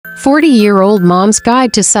40-year-old mom's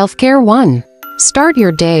guide to self-care. 1. Start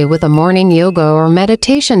your day with a morning yoga or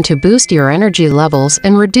meditation to boost your energy levels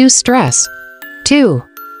and reduce stress. 2.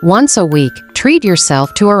 Once a week, treat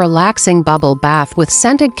yourself to a relaxing bubble bath with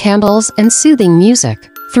scented candles and soothing music.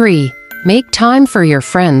 3. Make time for your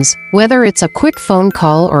friends, whether it's a quick phone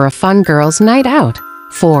call or a fun girls' night out.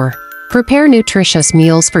 4. Prepare nutritious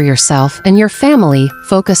meals for yourself and your family,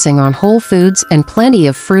 focusing on whole foods and plenty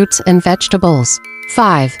of fruits and vegetables.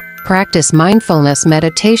 5. Practice mindfulness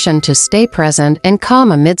meditation to stay present and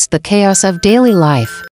calm amidst the chaos of daily life.